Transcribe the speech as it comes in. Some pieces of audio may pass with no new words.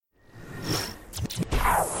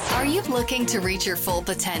you looking to reach your full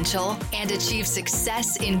potential and achieve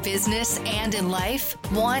success in business and in life?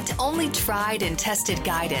 Want only tried and tested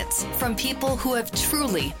guidance from people who have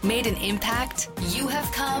truly made an impact? You have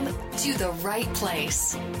come to the right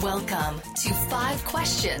place. Welcome to 5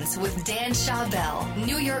 Questions with Dan Schawbel.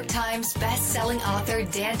 New York Times best-selling author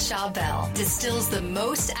Dan Schawbel distills the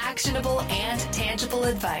most actionable and tangible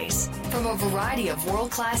advice from a variety of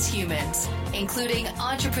world-class humans, including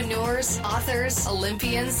entrepreneurs, authors,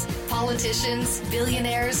 Olympians, politicians,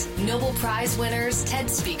 billionaires, Nobel Prize winners, TED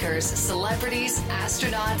speakers, celebrities,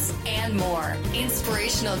 astronauts, and more.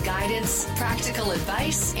 Inspirational guidance, practical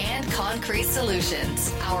advice, and concrete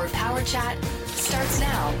solutions. Our Power Chat starts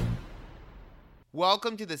now.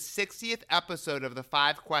 Welcome to the 60th episode of the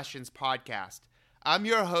 5 Questions podcast. I'm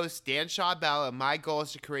your host, Dan Schawbel, and my goal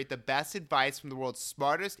is to create the best advice from the world's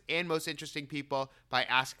smartest and most interesting people by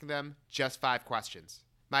asking them just 5 questions.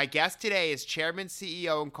 My guest today is Chairman,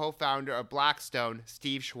 CEO, and co-founder of Blackstone,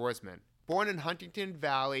 Steve Schwarzman. Born in Huntington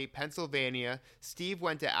Valley, Pennsylvania, Steve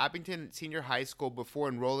went to Abington Senior High School before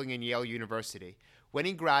enrolling in Yale University. When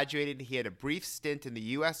he graduated, he had a brief stint in the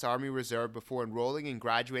U.S. Army Reserve before enrolling and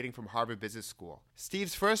graduating from Harvard Business School.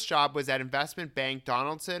 Steve's first job was at investment bank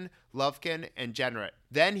Donaldson, Lufkin, and Jenrette.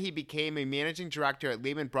 Then he became a managing director at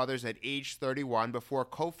Lehman Brothers at age 31 before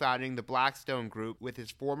co-founding the Blackstone Group with his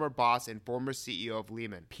former boss and former CEO of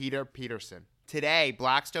Lehman, Peter Peterson. Today,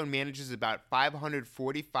 Blackstone manages about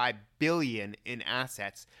 $545 billion in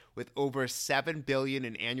assets with over $7 billion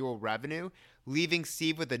in annual revenue, leaving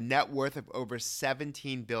Steve with a net worth of over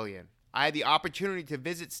 $17 billion. I had the opportunity to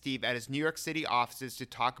visit Steve at his New York City offices to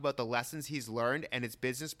talk about the lessons he's learned and his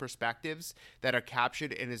business perspectives that are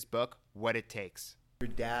captured in his book, What It Takes.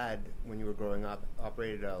 Your dad, when you were growing up,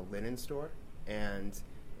 operated a linen store, and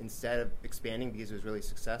instead of expanding because it was really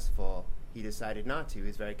successful, he decided not to. He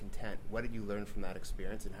was very content. What did you learn from that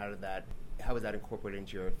experience, and how was that incorporated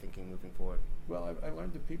into your thinking moving forward? Well, I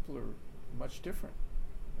learned that people are much different,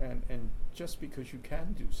 and just because you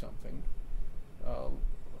can do something,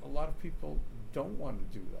 a lot of people don't want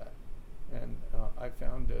to do that. And I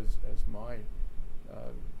found as my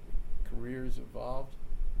careers evolved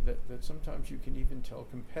that sometimes you can even tell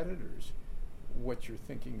competitors what you're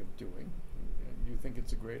thinking of doing, and you think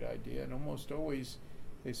it's a great idea, and almost always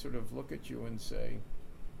they sort of look at you and say,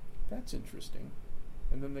 that's interesting,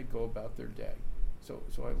 and then they go about their day. So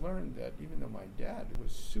I learned that even though my dad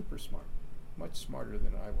was super smart, much smarter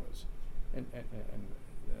than I was, and that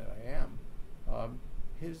I am,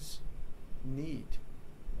 his need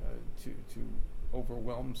to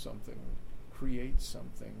overwhelm something, create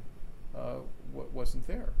something, wasn't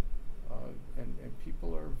there. And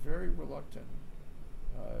people are very reluctant,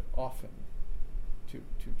 often, to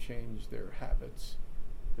change their habits,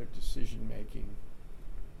 their decision-making,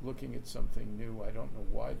 looking at something new. I don't know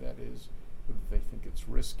why that is, whether they think it's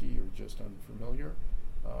risky or just unfamiliar.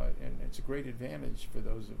 And it's a great advantage for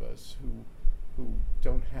those of us who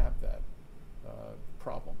don't have that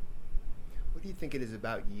problem. What do you think it is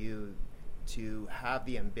about you to have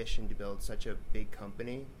the ambition to build such a big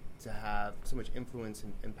company, to have so much influence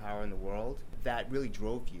and power in the world, that really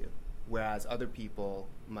drove you, whereas other people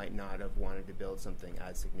might not have wanted to build something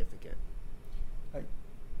as significant?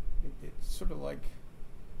 It's sort of like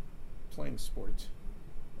playing sports.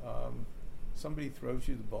 Somebody throws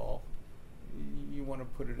you the ball, you want to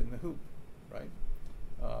put it in the hoop, right?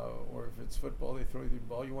 Or if it's football, they throw you the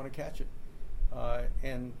ball, you want to catch it.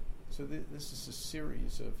 And so this is a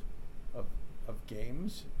series of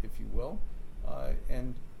games, if you will,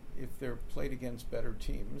 and if they're played against better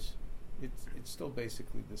teams, it's still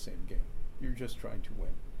basically the same game. You're just trying to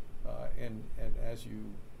win. And as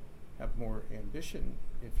you have more ambition,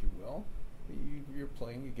 if you will, you're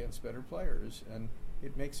playing against better players, and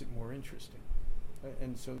it makes it more interesting.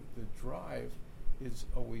 And so the drive is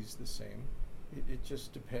always the same. It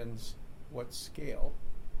just depends what scale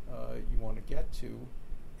you want to get to.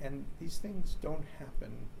 And these things don't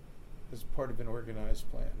happen as part of an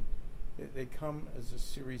organized plan. They come as a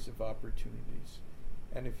series of opportunities.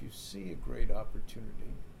 And if you see a great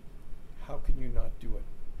opportunity, how can you not do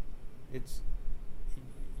it?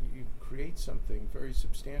 You create something very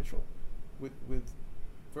substantial with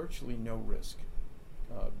virtually no risk,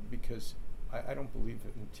 because I don't believe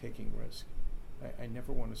in taking risk. I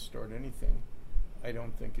never want to start anything I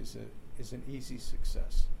don't think is an easy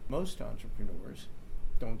success. Most entrepreneurs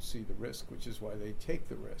don't see the risk, which is why they take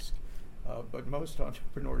the risk. But most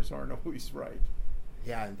entrepreneurs aren't always right.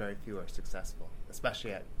 Yeah, and very few are successful,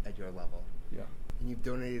 especially at your level. Yeah. And you've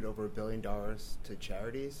donated over $1 billion to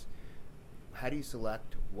charities. How do you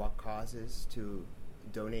select what causes to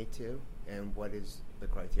donate to, and what is the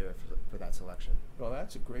criteria for that selection? Well,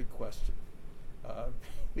 that's a great question,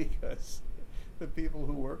 because the people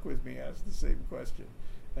who work with me ask the same question.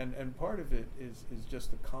 And part of it is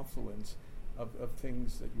just the confluence of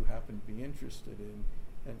things that you happen to be interested in,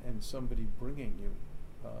 and somebody bringing you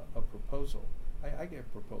a proposal. I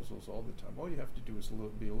get proposals all the time. All you have to do is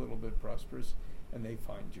be a little bit prosperous, and they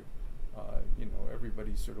find you.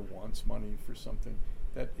 Everybody sort of wants money for something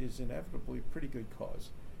that is inevitably a pretty good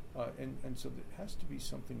cause. And so it has to be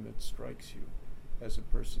something that strikes you as a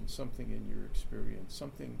person, something in your experience,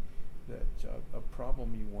 something that a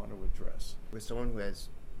problem you want to address. With someone who has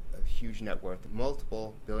a huge net worth,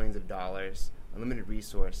 multiple billions of dollars, unlimited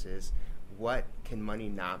resources, what can money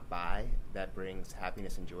not buy that brings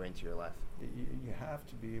happiness and joy into your life? You have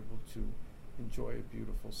to be able to enjoy a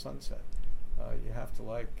beautiful sunset. You have to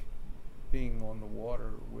like being on the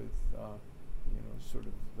water with, sort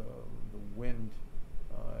of the wind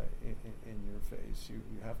in your face. You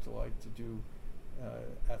have to like to do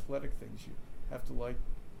athletic things. You have to like,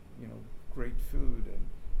 great food and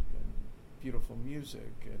beautiful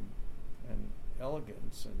music and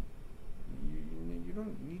elegance. And you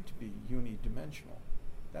don't need to be unidimensional.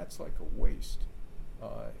 That's like a waste.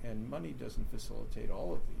 And money doesn't facilitate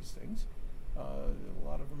all of these things. A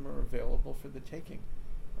lot of them are available for the taking.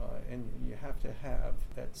 And you have to have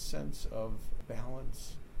that sense of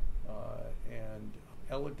balance and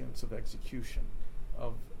elegance of execution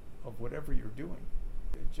of whatever you're doing.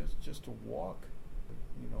 Just to walk,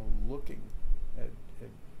 looking at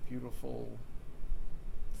beautiful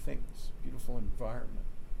things, beautiful environment,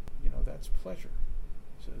 that's pleasure.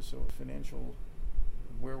 So financial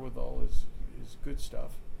wherewithal is good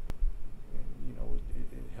stuff. And,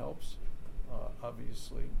 it helps,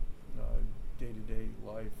 obviously, day-to-day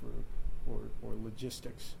life or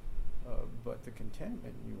logistics, but the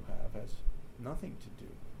contentment you have has nothing to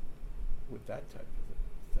do with that type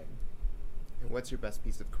of thing. And what's your best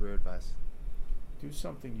piece of career advice? Do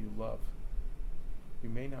something you love. You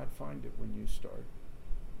may not find it when you start.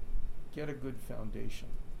 Get a good foundation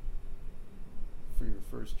for your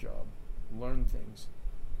first job. Learn things.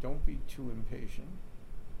 Don't be too impatient.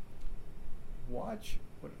 Watch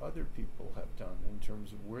what other people have done in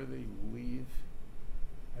terms of where they leave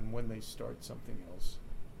and when they start something else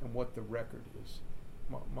and what the record is.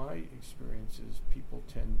 My experience is people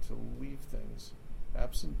tend to leave things,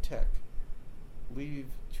 absent tech, leave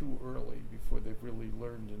too early before they've really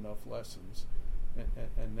learned enough lessons,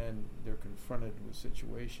 and then they're confronted with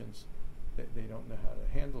situations that they don't know how to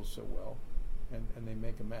handle so well, and they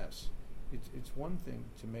make a mess. It's one thing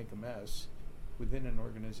to make a mess within an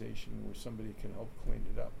organization where somebody can help clean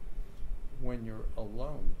it up. When you're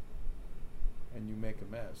alone and you make a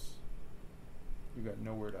mess, you got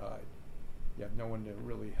nowhere to hide. You have no one to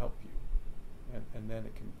really help you, and then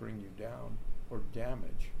it can bring you down or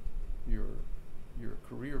damage your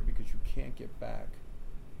career because you can't get back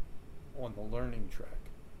on the learning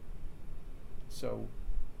track. So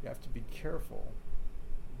you have to be careful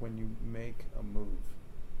when you make a move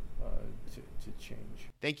to change.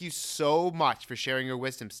 Thank you so much for sharing your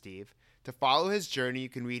wisdom, Steve. To follow his journey, you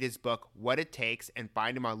can read his book, What It Takes, and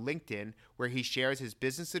find him on LinkedIn, where he shares his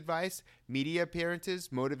business advice, media appearances,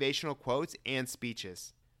 motivational quotes, and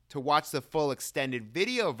speeches. To watch the full extended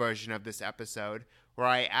video version of this episode, where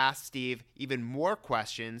I asked Steve even more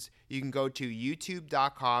questions, you can go to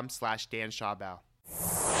youtube.com/Dan Schawbel.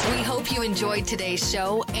 We hope you enjoyed today's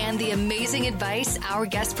show and the amazing advice our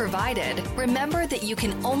guest provided. Remember that you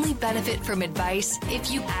can only benefit from advice if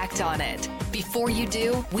you act on it. Before you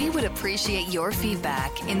do, we would appreciate your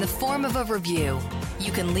feedback in the form of a review.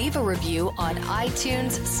 You can leave a review on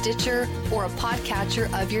iTunes, Stitcher, or a podcatcher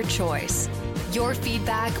of your choice. Your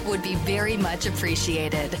feedback would be very much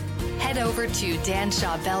appreciated. Head over to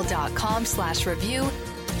danschawbel.com/review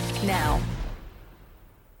now.